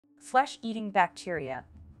Flesh-eating bacteria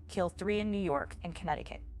kill 3 in New York and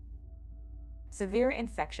Connecticut. Severe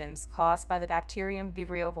infections caused by the bacterium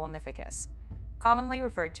Vibrio Vulnificus, commonly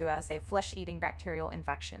referred to as a flesh-eating bacterial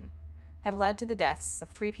infection, have led to the deaths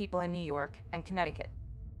of 3 people in New York and Connecticut.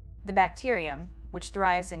 The bacterium, which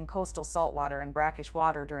thrives in coastal saltwater and brackish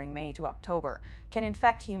water during May to October, can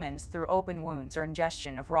infect humans through open wounds or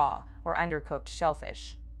ingestion of raw or undercooked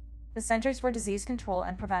shellfish. The Centers for Disease Control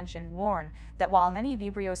and Prevention warn that while many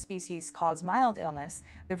Vibrio species cause mild illness,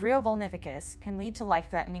 the Vibrio vulnificus can lead to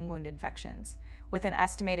life-threatening wound infections, with an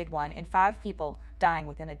estimated 1 in 5 people dying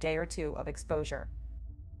within a day or 2 of exposure.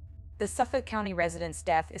 The Suffolk County resident's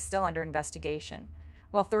death is still under investigation,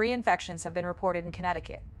 while 3 infections have been reported in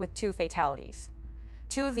Connecticut, with 2 fatalities.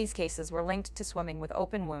 2 of these cases were linked to swimming with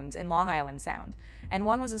open wounds in Long Island Sound, and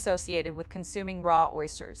 1 was associated with consuming raw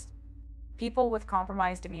oysters. People with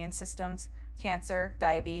compromised immune systems, cancer,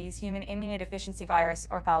 diabetes, human immunodeficiency virus,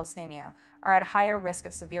 or thalassemia are at higher risk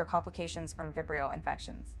of severe complications from Vibrio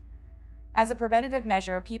infections. As a preventative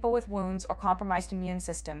measure, people with wounds or compromised immune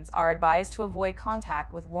systems are advised to avoid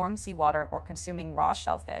contact with warm seawater or consuming raw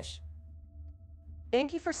shellfish.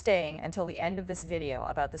 Thank you for staying until the end of this video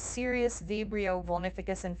about the serious Vibrio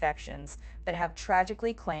vulnificus infections that have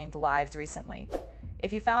tragically claimed lives recently.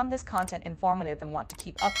 If you found this content informative and want to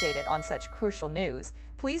keep updated on such crucial news,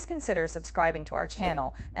 please consider subscribing to our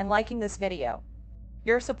channel and liking this video.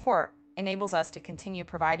 Your support enables us to continue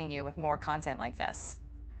providing you with more content like this.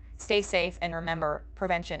 Stay safe and remember,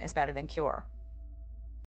 prevention is better than cure.